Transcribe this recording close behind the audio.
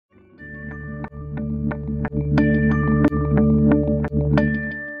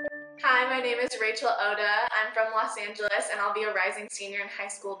my name is Rachel Oda. I'm from Los Angeles and I'll be a rising senior in high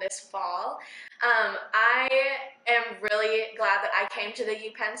school this fall. I am really glad that I came to the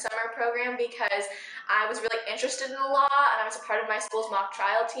UPenn summer program because I was really interested in the law and I was a part of my school's mock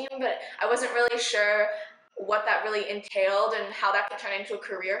trial team, but I wasn't really sure what that really entailed and how that could turn into a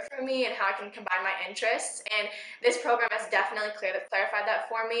career for me and how I can combine my interests. And this program has definitely clarified that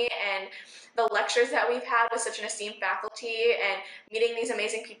for me, and the lectures that we've had with such an esteemed faculty and meeting these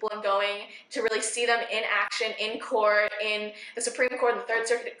amazing people and going to really see them in action in court, in the Supreme Court and the Third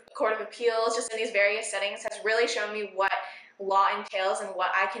Circuit Court of Appeals, just in these various settings, has really shown me what law entails and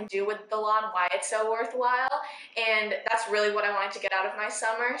what I can do with the law and why it's so worthwhile. And that's really what I wanted to get out of my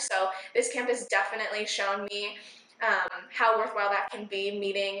summer. So this camp has definitely shown me how worthwhile that can be,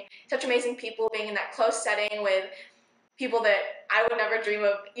 meeting such amazing people, being in that close setting with people that I would never dream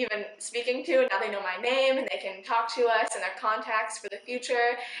of even speaking to. Now they know my name and they can talk to us and their contacts for the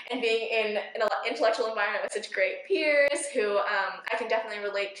future, and being in an intellectual environment with such great peers who I can definitely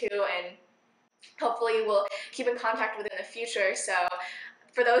relate to and hopefully will keep in contact with in the future. So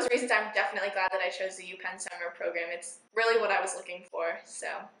for those reasons, I'm definitely glad that I chose the UPenn summer program. It's really what I was looking for, so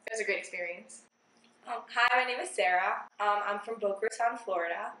it was a great experience. Hi, my name is Sara. I'm from Boca Raton,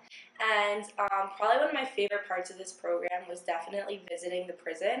 Florida, and probably one of my favorite parts of this program was definitely visiting the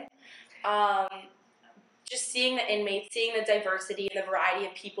prison. Just seeing the inmates, seeing the diversity and the variety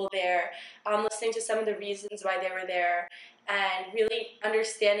of people there, listening to some of the reasons why they were there, and really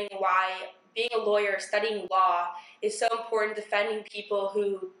understanding why being a lawyer, studying law, is so important, defending people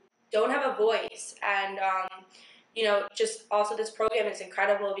who don't have a voice. And just also this program is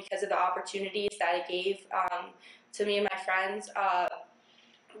incredible because of the opportunities that it gave to me and my friends,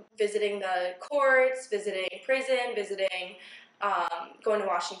 visiting the courts, visiting prison, visiting, going to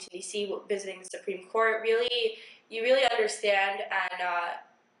Washington, D.C., visiting the Supreme Court. Really, you really understand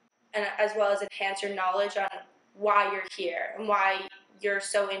and as well as enhance your knowledge on why you're here and why you're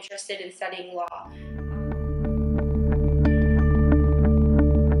so interested in studying law.